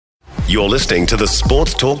You're listening to the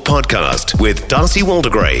Sports Talk Podcast with Darcy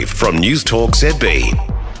Waldegrave from News Talk ZB.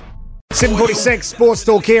 7:46 Sports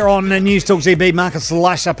Talk here on News Talk ZB. Marcus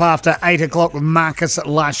Lush up after 8 o'clock with Marcus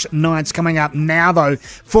Lush Nights. Coming up now, though,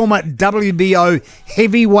 former WBO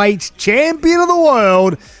heavyweight champion of the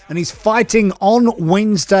world, and he's fighting on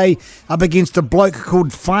Wednesday up against a bloke called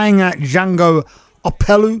Django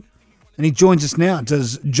Opelu. And he joins us now.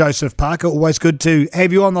 Does Joesph Parker. Always good to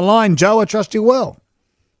have you on the line, Joe. I trust you well.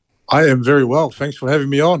 I am very well. Thanks for having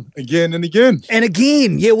me on again and again. And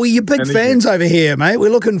again. Yeah, well, you're big fans over here, mate.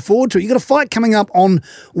 We're looking forward to it. You've got a fight coming up on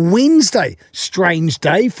Wednesday. Strange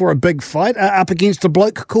day for a big fight up against a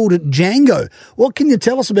bloke called Django. What can you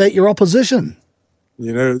tell us about your opposition?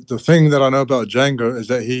 You know, the thing that I know about Django is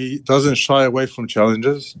that he doesn't shy away from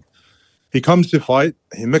challenges. He comes to fight,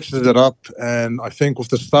 he mixes it up, and I think with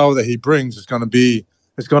the style that he brings, it's going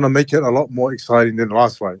to make it a lot more exciting than the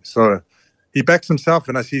last fight. So he backs himself,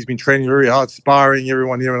 and I see he's been training very hard, sparring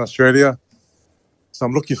everyone here in Australia. So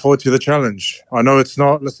I'm looking forward to the challenge. I know it's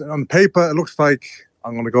not, listen, on paper, it looks like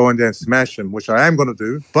I'm going to go in there and smash him, which I am going to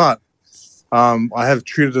do, but I have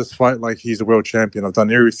treated this fight like he's a world champion. I've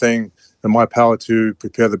done everything in my power to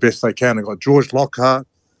prepare the best I can. I got George Lockhart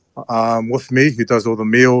with me, who does all the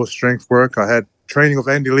meals, strength work. I had training with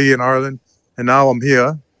Andy Lee in Ireland, and now I'm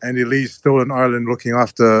here. Andy Lee's still in Ireland looking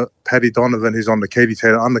after Paddy Donovan, who's on the Katie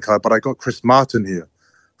Taylor undercard, but I got Chris Martin here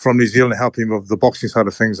from New Zealand helping with the boxing side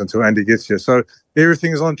of things until Andy gets here. So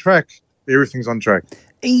everything is on track. Everything's on track.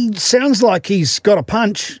 He sounds like he's got a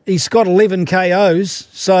punch. He's got 11 KOs,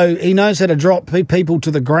 so he knows how to drop people to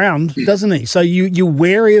the ground, doesn't he? So you're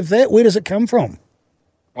wary of that? Where does it come from?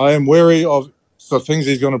 I am wary of the things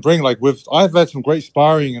he's going to bring. I've had some great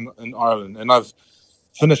sparring in Ireland, and I've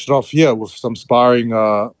finished it off here with some sparring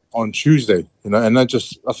on Tuesday. And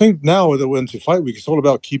I think now that we're into fight week, it's all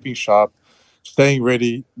about keeping sharp, staying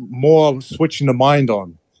ready, more switching the mind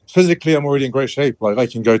on. Physically, I'm already in great shape. I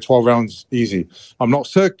can go 12 rounds easy. I'm not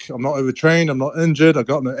sick. I'm not overtrained. I'm not injured. I've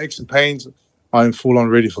got no aches and pains. I'm full on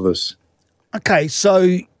ready for this. Okay,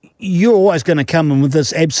 so you're always going to come in with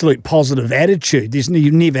this absolute positive attitude.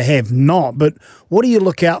 You never have not. But what do you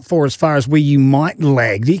look out for as far as where you might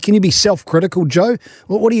lag? Can you be self-critical, Joe?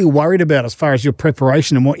 What are you worried about as far as your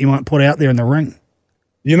preparation and what you might put out there in the ring?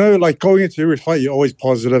 Going into every fight, you're always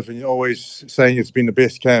positive and you're always saying it's been the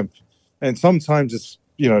best camp. And sometimes it's,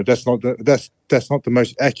 that's not the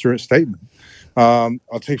most accurate statement.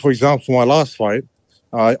 I'll take, for example, my last fight.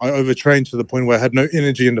 I overtrained to the point where I had no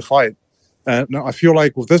energy in the fight. And I feel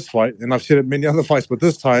like with this fight, and I've said it many other fights, but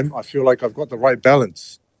this time I feel like I've got the right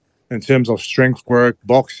balance in terms of strength work,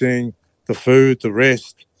 boxing, the food, the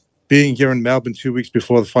rest, being here in Melbourne 2 weeks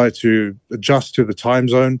before the fight to adjust to the time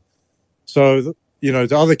zone. So,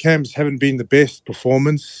 the other camps haven't been the best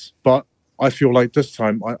performance, but I feel like this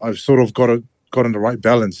time I've sort of got in the right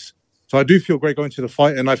balance. So I do feel great going to the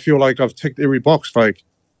fight, and I feel like I've ticked every box. Like,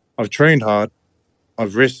 I've trained hard.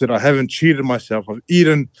 I've rested. I haven't cheated myself. I've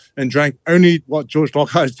eaten and drank only what George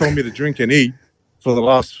Lockhart has told me to drink and eat for the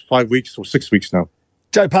last 5 weeks or 6 weeks now.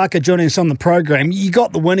 Joe Parker joining us on the program. You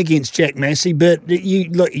got the win against Jack Massey, but you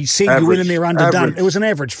said average, you went in there underdone. Average. It was an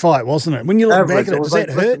average fight, wasn't it? When you look back at it, does that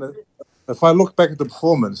hurt? If I look back at the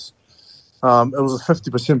performance, it was a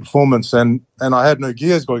 50% performance, and I had no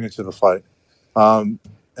gears going into the fight. And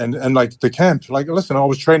the camp, listen, I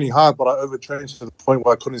was training hard, but I overtrained to the point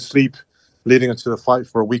where I couldn't sleep leading into the fight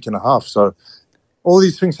for a week and a half. So all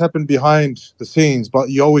these things happen behind the scenes, but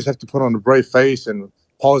you always have to put on a brave face and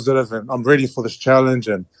positive, and I'm ready for this challenge.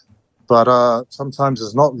 But sometimes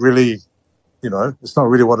it's not really, it's not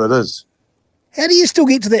really what it is. How do you still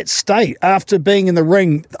get to that state after being in the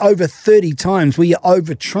ring over 30 times where you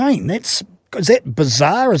overtrain? Is that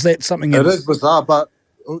bizarre? Is that something? It is bizarre, but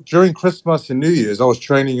during Christmas and New Year's, I was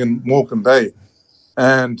training in Morecambe Bay.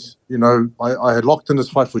 And, I had locked in this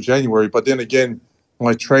fight for January, but then again,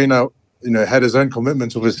 my trainer, had his own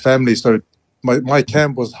commitments with his family. So my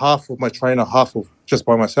camp was half of my trainer, half of just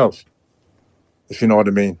by myself, if you know what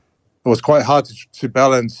I mean. It was quite hard to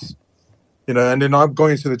balance, and then I'm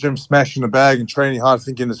going to the gym, smashing the bag and training hard,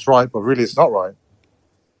 thinking it's right, but really it's not right.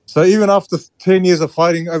 So even after 10 years of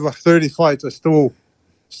fighting over 30 fights, I still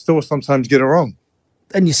sometimes get it wrong.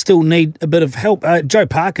 And you still need a bit of help. Joe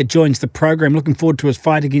Parker joins the program. Looking forward to his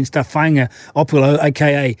fight against Django Opelu,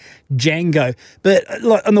 a.k.a. Django. But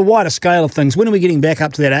on the wider scale of things, when are we getting back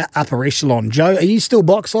up to that upper echelon? Joe, are you still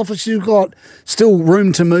box office? You've got still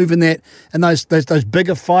room to move in that and those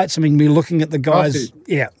bigger fights? I mean, we're looking at the guys.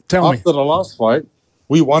 Tell me. After the last fight,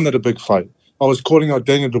 we wanted a big fight. I was calling out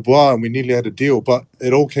Daniel Dubois and we nearly had a deal, but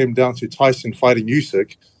it all came down to Tyson fighting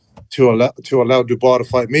Usyk to allow Dubois to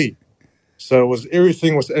fight me. So it was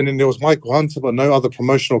everything was, and then there was Michael Hunter, but no other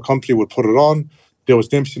promotional company would put it on. There was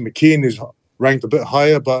Dempsey McKean, who's ranked a bit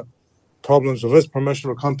higher, but problems with his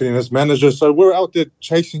promotional company and his manager. So we're out there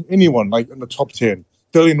chasing anyone like in the top 10.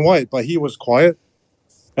 Dillian White, but he was quiet,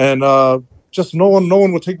 and just no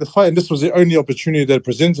one would take the fight. And this was the only opportunity that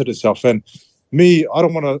presented itself. And me, I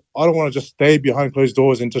don't want to just stay behind closed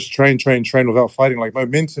doors and just train without fighting. Like,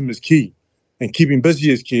 momentum is key, and keeping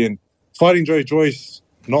busy is key. And fighting Joe Joyce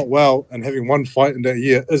not well and having one fight in that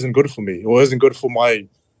year isn't good for me, or isn't good for my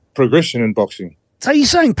progression in boxing. So you're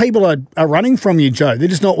saying people are running from you, Joe? They're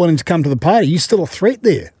just not willing to come to the party. You're still a threat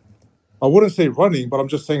there. I wouldn't say running, but I'm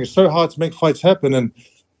just saying it's so hard to make fights happen. And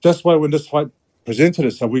that's why when this fight presented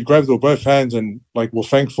itself, we grabbed with both hands and like we're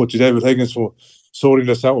thankful to David Higgins for sorting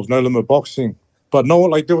this out with No Limit Boxing. But no,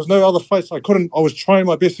 like there was no other fights. I was trying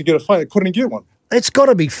my best to get a fight. I couldn't get one. It's got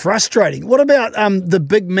to be frustrating. What about the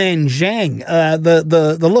big man Zhang?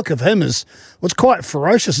 The look of him was quite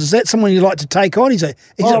ferocious. Is that someone you'd like to take on? He's a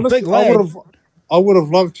big lad. I would have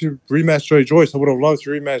loved to rematch Joe Joyce. I would have loved to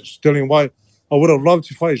rematch Dillian White. I would have loved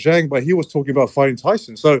to fight Zhang, but he was talking about fighting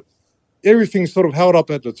Tyson. So everything's sort of held up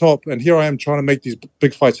at the top, and here I am trying to make these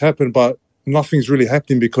big fights happen, but nothing's really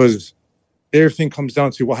happening because everything comes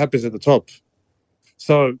down to what happens at the top.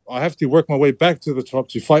 So I have to work my way back to the top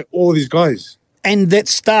to fight all these guys. And that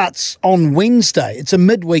starts on Wednesday. It's a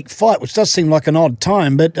midweek fight, which does seem like an odd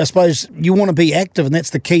time, but I suppose you want to be active, and that's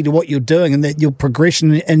the key to what you're doing and that your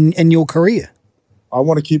progression in your career. I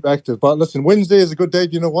want to keep active. But listen, Wednesday is a good day.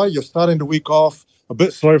 Do you know why? You're starting the week off a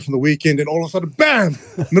bit slow from the weekend, and all of a sudden, bam,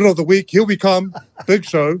 middle of the week, here we come, big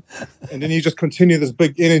show. And then you just continue this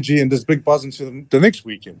big energy and this big buzz into the next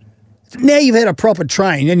weekend. Now you've had a proper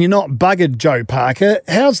train and you're not buggered, Joe Parker.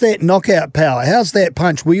 How's that knockout power? How's that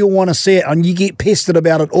punch? We all want to see it, and you get pestered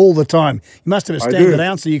about it all the time. You must have a standard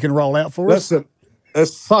ounce that you can roll out for us. Listen, it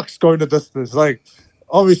sucks going the distance. Like,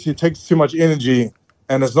 obviously it takes too much energy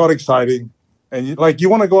and it's not exciting. And you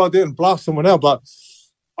want to go out there and blast someone else, but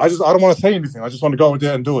I don't want to say anything. I just want to go out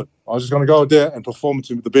there and do it. I was just going to go out there and perform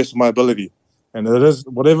to the best of my ability. And it is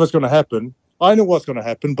whatever's going to happen. I know what's going to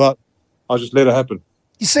happen, but I'll just let it happen.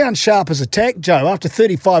 You sound sharp as a tack, Joe. After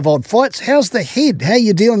 35-odd fights, how's the head? How are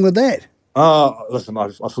you dealing with that? Listen, I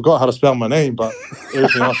forgot how to spell my name, but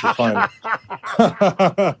everything else is fine.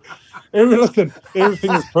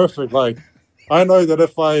 Everything is perfect. Like, I know that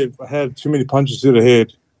if I had too many punches to the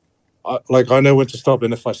head, I know when to stop.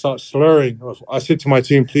 And if I start slurring, I said to my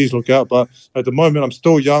team, please look out. But at the moment, I'm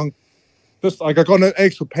still young. Just like I got no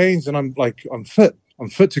aches or pains, and I'm fit. I'm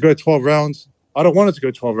fit to go 12 rounds. I don't want it to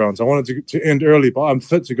go 12 rounds. I want it to end early, but I'm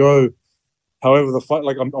fit to go however the fight.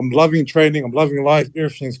 Like, I'm loving training. I'm loving life.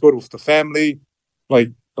 Everything's good with the family.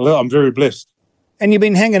 Like, I'm very blessed. And you've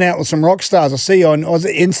been hanging out with some rock stars. I see on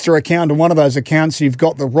the Insta account, on one of those accounts, you've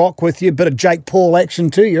got The Rock with you. A bit of Jake Paul action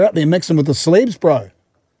too. You're up there mixing with the celebs, bro.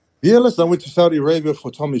 Yeah, listen, I went to Saudi Arabia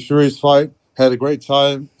for Tommy Fury's fight. Had a great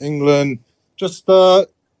time. England.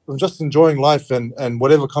 I'm just enjoying life, and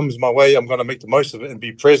whatever comes my way, I'm going to make the most of it and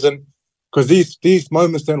be present. Because these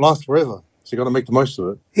moments don't last forever. So you got to make the most of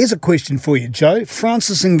it. Here's a question for you, Joe.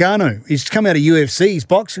 Francis Ngannou. He's come out of UFC. He's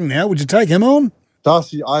boxing now. Would you take him on?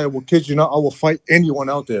 Darcy, I will kid you not, I will fight anyone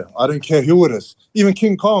out there. I don't care who it is. Even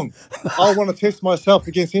King Kong. I want to test myself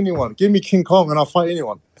against anyone. Give me King Kong and I'll fight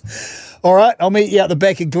anyone. All right, I'll meet you out the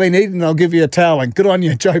back of Glen Eden and I'll give you a toweling. Good on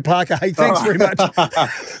you, Joe Parker. Hey, thanks very much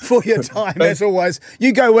for your time, as always.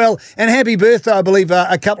 You go well, and happy birthday. I believe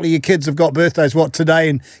a couple of your kids have got birthdays, today,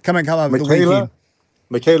 and come over the weekend.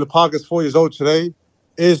 Michaela Parker's 4 years old today.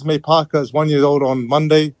 Esme Parker is 1 year old on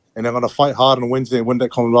Monday, and they're going to fight hard on Wednesday and win that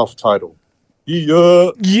Commonwealth title.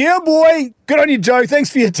 Yeah, boy. Good on you, Joe.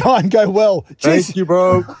 Thanks for your time. Go well. Cheers. Thank you,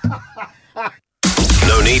 bro.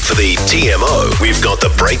 No need for the TMO. We've got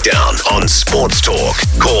the breakdown on Sports Talk.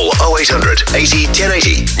 Call 0800 80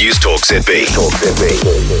 1080. News Talk ZB.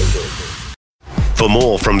 For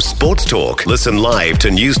more from Sports Talk, listen live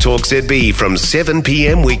to News Talk ZB from 7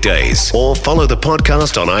 p.m. weekdays or follow the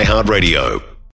podcast on iHeartRadio.